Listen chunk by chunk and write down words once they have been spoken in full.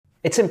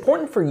It's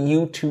important for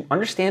you to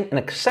understand and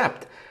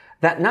accept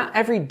that not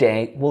every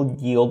day will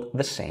yield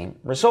the same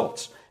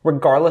results,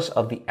 regardless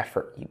of the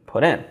effort you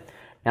put in.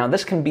 Now,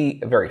 this can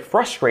be very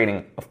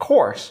frustrating, of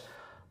course,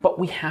 but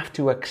we have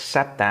to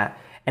accept that,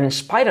 and in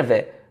spite of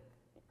it,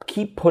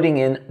 keep putting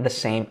in the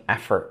same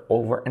effort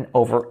over and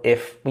over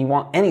if we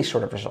want any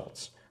sort of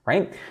results,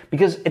 right?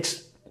 Because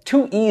it's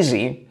too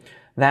easy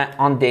that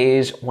on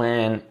days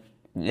when,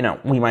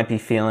 we might be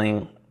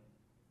feeling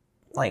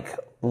like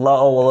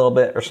low a little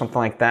bit or something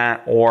like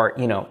that, or,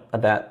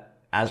 that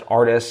as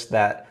artists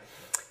that,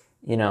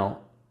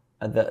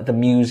 the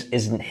muse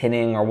isn't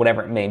hitting or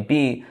whatever it may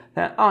be,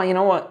 that, oh, you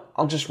know what,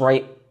 I'll just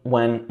write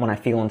when I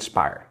feel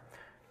inspired.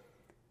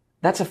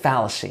 That's a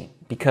fallacy,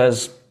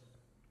 because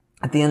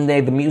at the end of the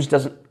day, the muse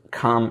doesn't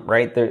come,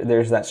 right?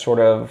 There's that sort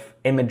of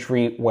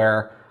imagery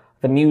where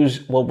the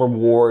muse will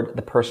reward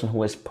the person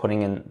who is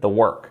putting in the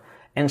work.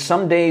 And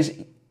some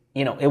days,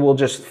 it will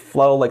just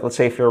flow, like let's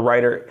say if you're a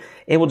writer,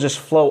 it will just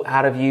flow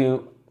out of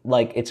you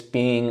like it's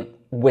being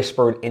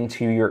whispered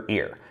into your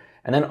ear.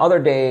 And then other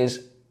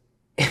days,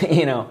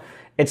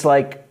 it's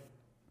like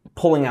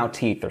pulling out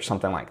teeth or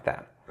something like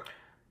that.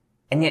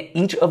 And yet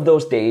each of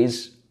those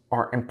days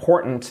are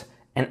important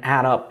and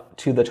add up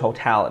to the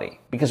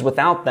totality, because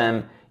without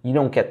them, you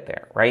don't get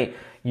there, right?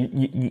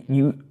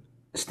 You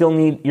still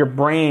need, your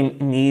brain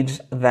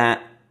needs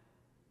that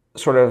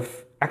sort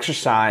of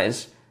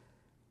exercise,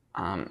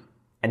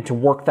 and to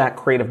work that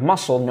creative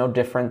muscle, no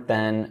different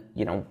than,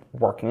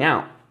 working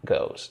out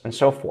goes and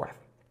so forth.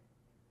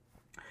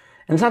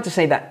 And it's not to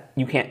say that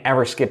you can't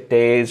ever skip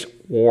days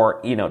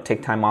or,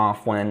 take time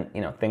off when,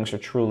 things are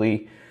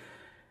truly,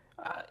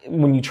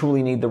 when you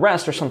truly need the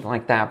rest or something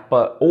like that.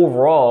 But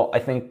overall, I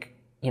think,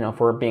 if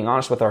we're being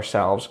honest with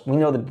ourselves, we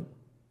know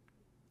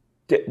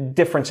the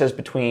differences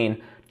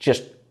between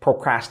just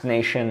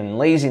procrastination and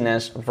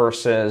laziness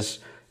versus,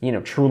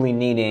 truly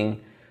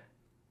needing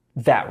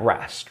that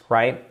rest,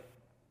 right?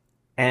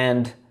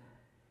 And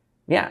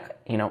yeah,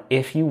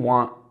 if you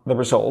want the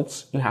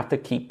results, you have to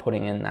keep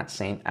putting in that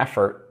same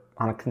effort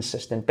on a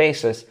consistent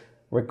basis,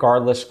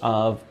 regardless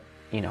of,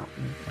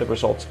 the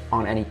results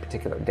on any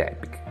particular day.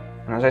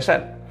 And as I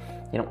said,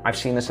 I've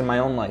seen this in my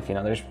own life.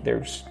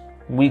 There's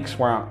weeks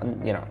where,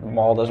 the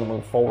ball doesn't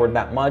move forward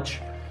that much,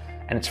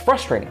 and it's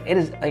frustrating. It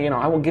is,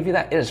 I will give you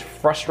that. It is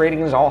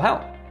frustrating as all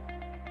hell.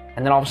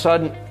 And then all of a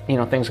sudden,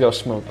 things go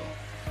smoothly.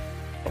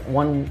 But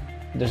one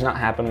does not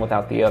happen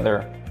without the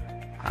other,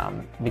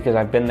 because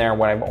I've been there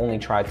where I've only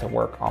tried to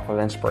work off of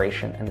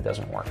inspiration and it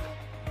doesn't work.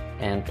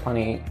 And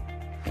plenty,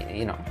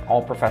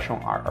 all professional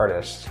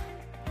artists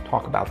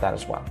talk about that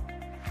as well.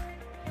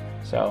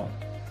 So,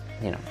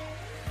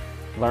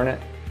 learn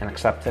it and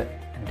accept it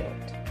and do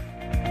it.